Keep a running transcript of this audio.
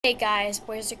Hey guys,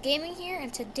 Boys Are Gaming here,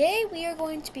 and today we are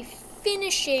going to be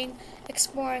finishing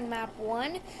Exploring Map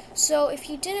 1. So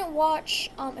if you didn't watch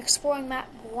Exploring Map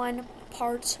 1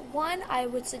 Part 1, I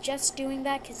would suggest doing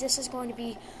that because this is going to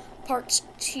be Part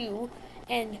 2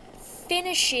 and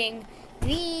finishing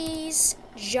these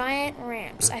giant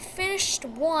ramps. I finished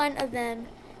one of them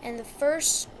in the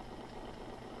first...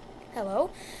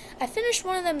 I finished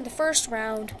one of them in the first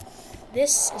round.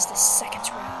 This is the second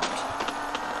round.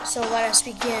 So let us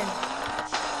begin.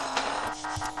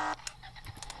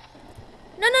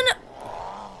 No.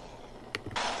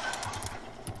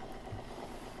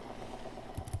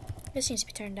 This needs to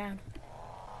be turned down.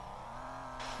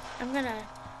 I'm gonna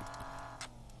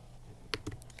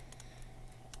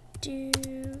do...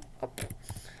 Oh.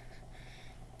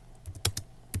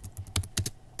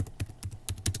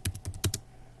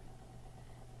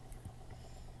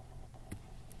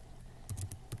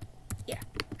 Yeah.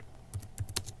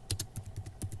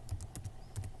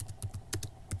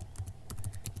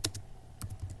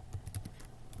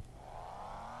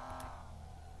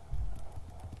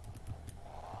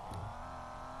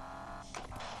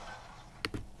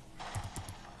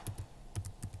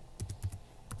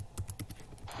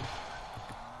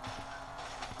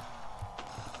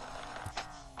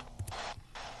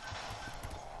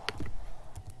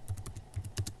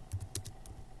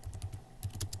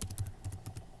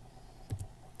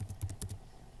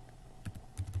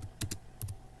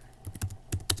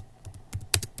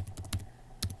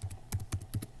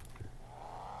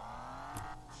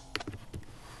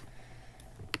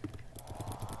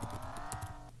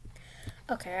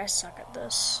 Okay, I suck at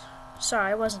this.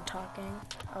 Sorry, I wasn't talking.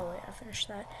 Oh wait, I finished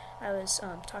that. I was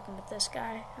talking with this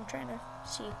guy. I'm trying to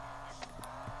see.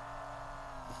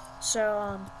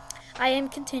 So I am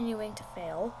continuing to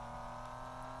fail.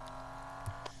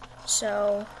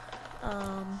 So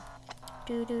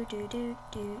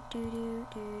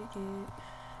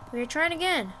we're trying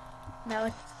again. Now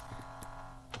it's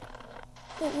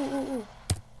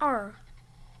R.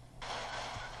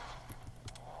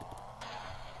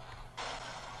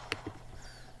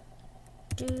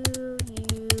 Do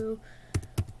you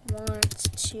want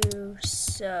to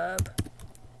sub?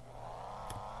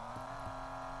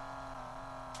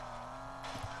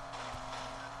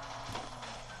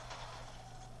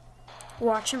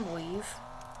 Watch him leave.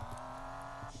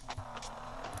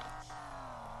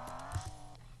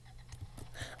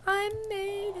 I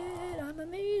made it. I'm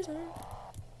amazing.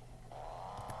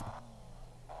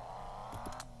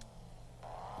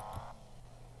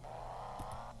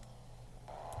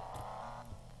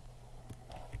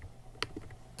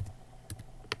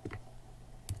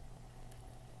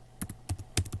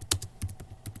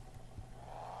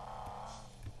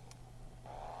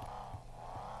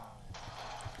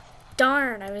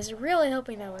 Darn, I was really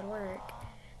hoping that would work.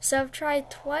 So I've tried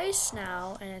twice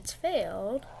now, and it's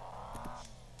failed.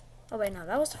 Oh wait, no,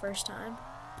 that was the first time.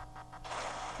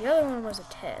 The other one was a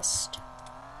test.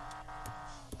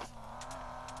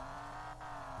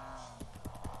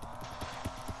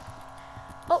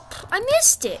 Oh, I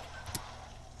missed it!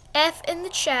 F in the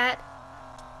chat,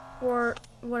 or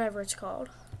whatever it's called.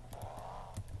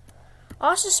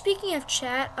 Also, speaking of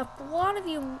chat, a lot of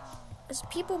you...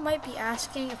 people might be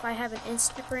asking if I have an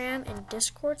Instagram and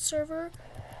Discord server.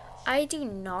 I do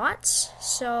not,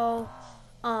 so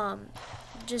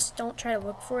just don't try to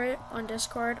look for it on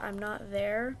Discord. I'm not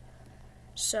there.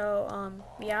 So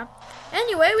yeah.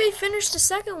 Anyway, we finished the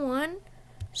second one,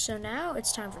 so now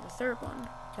it's time for the third one.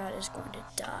 That is going to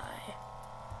die.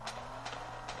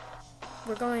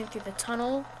 We're going through the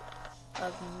tunnel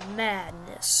of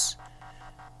madness.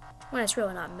 When it's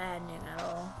really not maddening at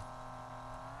all.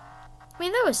 I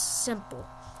mean, that was simple.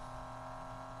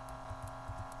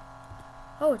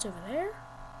 Oh, it's over there?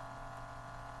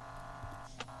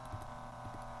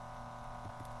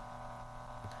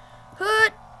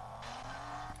 Hood!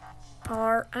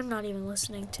 R. I'm not even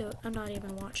listening to it. I'm not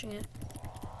even watching it.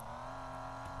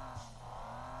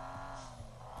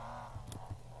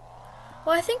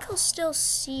 Well, I think he'll still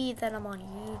see that I'm on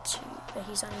YouTube. That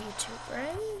he's on YouTube,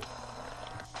 right?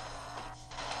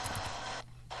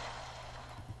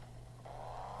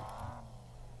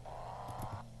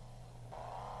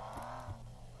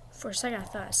 For a second, I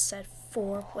thought I said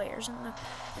 4 players in the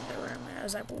room, and I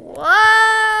was like,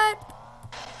 what?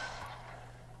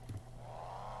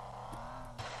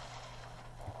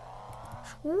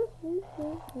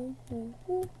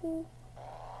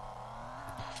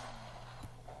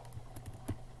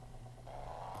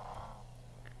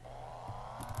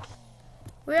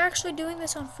 We're actually doing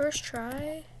this on first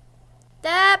try?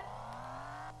 That...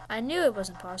 I knew it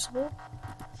wasn't possible.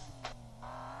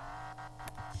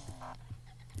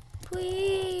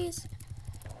 Please.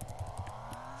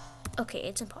 Okay,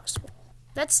 it's impossible.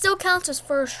 That still counts as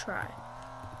first try.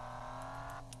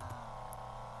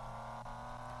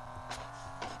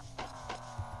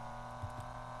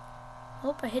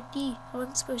 Oh, I hit D. I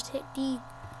wasn't supposed to hit D.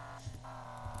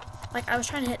 Like, I was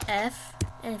trying to hit F,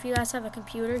 and if you guys have a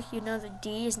computer, you know that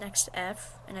D is next to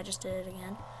F, and I just did it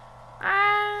again.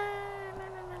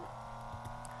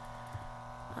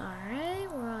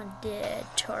 Alright, we're on dead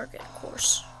target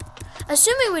course.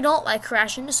 Assuming we don't, like,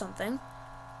 crash into something.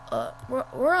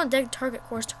 We're on dead target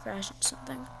course to crash into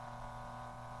something.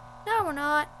 No, we're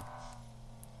not.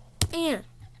 And,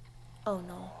 oh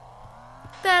no.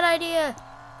 Bad idea.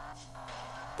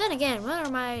 Then again, when are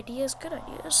my ideas good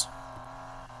ideas?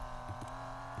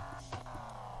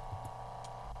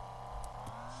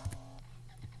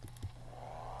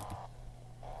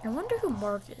 I wonder who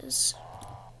Mark is.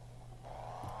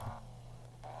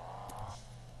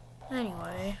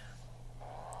 Anyway.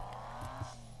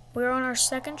 We're on our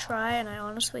second try, and I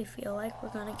honestly feel like we're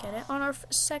gonna get it on our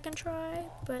second try,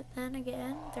 but then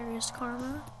again, there is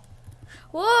karma.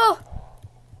 Whoa!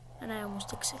 And I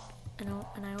almost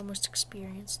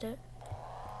experienced it.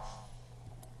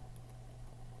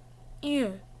 Yeah.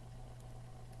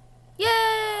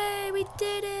 Yay! We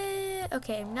did it!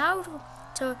 Okay, now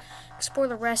to explore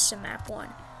the rest of map 1.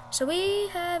 So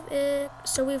we've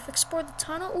explored the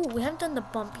tunnel. Ooh, we haven't done the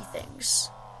bumpy things,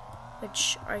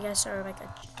 which I guess are like an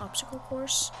obstacle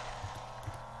course.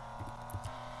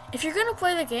 If you're gonna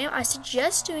play the game, I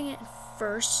suggest doing it in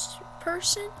first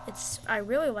person. I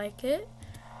really like it,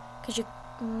 because you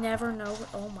never know,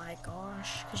 oh my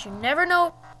gosh, because you never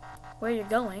know where you're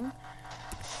going.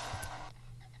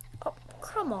 Oh,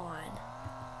 come on.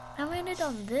 I landed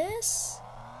on this?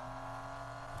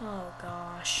 Oh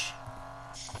gosh.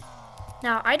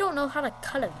 Now, I don't know how to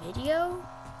cut a video,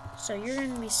 so you're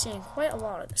going to be seeing quite a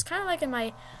lot of this. Kind of like in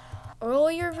my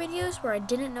earlier videos where I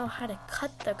didn't know how to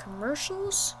cut the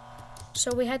commercials.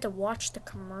 So we had to watch the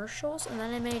commercials, and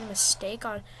then I made a mistake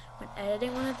when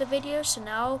editing one of the videos. So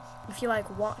now, if you like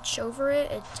watch over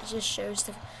it, it just shows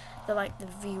the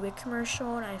Viewick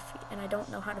commercial, and I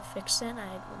don't know how to fix it. And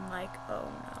I'm like, oh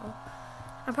no.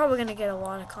 I'm probably going to get a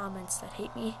lot of comments that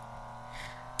hate me.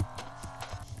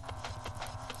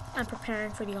 I'm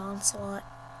preparing for the onslaught.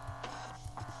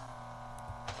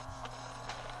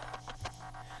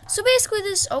 So basically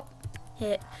this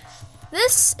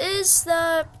is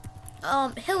the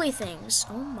hilly things.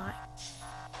 Oh my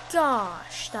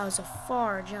gosh, that was a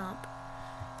far jump.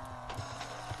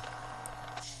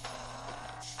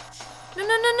 No.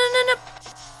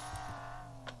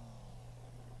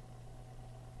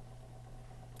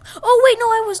 Oh wait, no,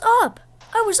 I was up.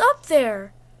 I was up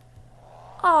there.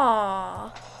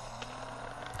 Aww.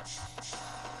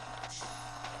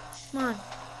 Come on.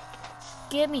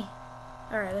 Get me.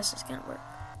 Alright, this is gonna work.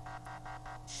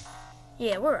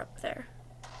 Yeah, we're up there.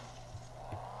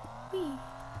 Whee.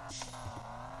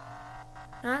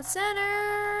 Not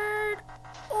centered.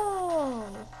 Oh.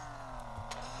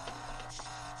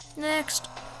 Next.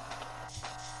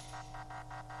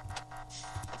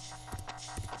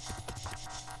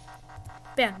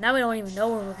 Bam, now we don't even know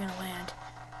where we're gonna land.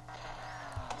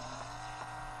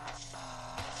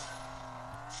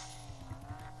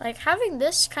 Like, having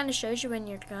this kind of shows you when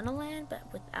you're gonna land, but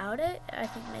without it, I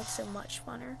think makes it much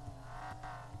funner.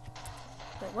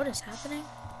 Wait, what is happening?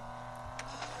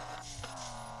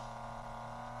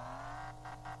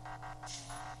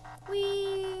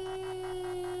 Whee!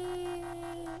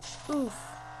 Oof.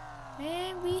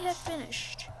 And we have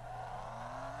finished.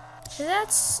 So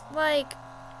that's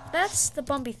the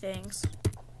bumpy things.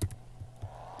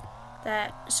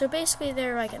 So basically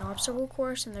they're like an obstacle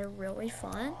course, and they're really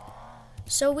fun.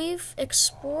 So we've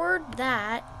explored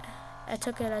that. I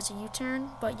took it as a U-turn,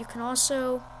 but you can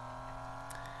also,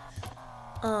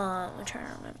 I'm trying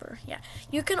to remember. Yeah,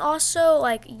 you can also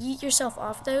like yeet yourself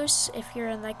off those if you're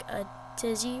in like a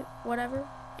tizzy, whatever,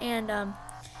 and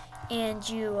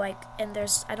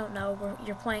there's, I don't know,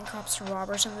 you're playing cops and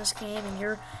robbers in this game, and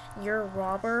you're a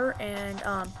robber, and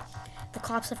the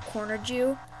cops have cornered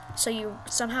you. So you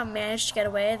somehow manage to get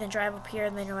away, then drive up here,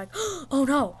 and then you're like, oh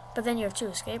no! But then you have 2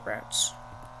 escape routes.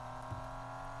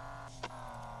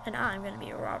 And I'm gonna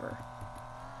be a robber.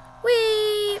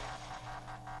 Whee!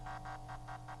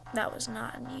 That was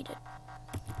not needed.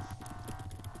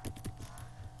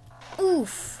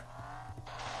 Oof.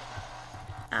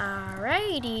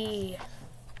 Alrighty.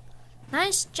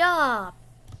 Nice job.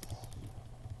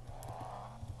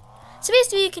 So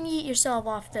basically you can yeet yourself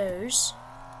off those.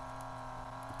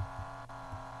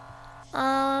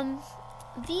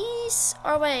 These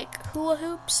are like hula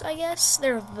hoops, I guess.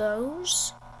 They're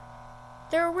those.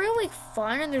 they're really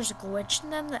fun, and there's a glitch in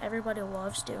them that everybody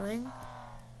loves doing.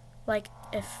 Like,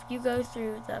 if you go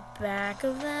through the back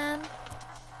of them,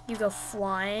 you go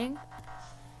flying.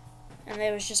 And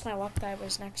there was just my luck that I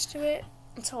was next to it.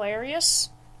 It's hilarious.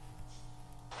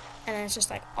 And then it's just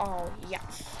like, oh, yeah.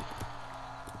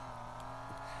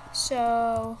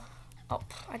 So, oh,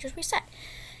 I just reset.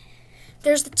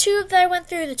 There's the tube that I went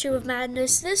through, the Tube of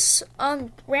Madness. This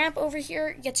ramp over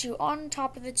here gets you on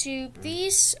top of the tube.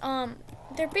 These,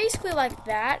 they're basically like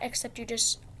that, except you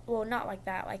just, well, not like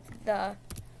that, like that,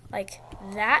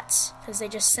 because they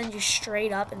just send you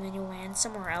straight up and then you land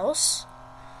somewhere else.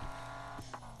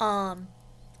 And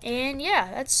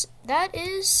yeah, that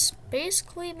is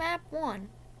basically map 1.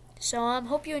 So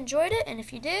hope you enjoyed it, and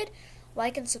if you did,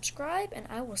 like and subscribe, and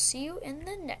I will see you in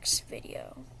the next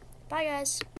video. Bye, guys.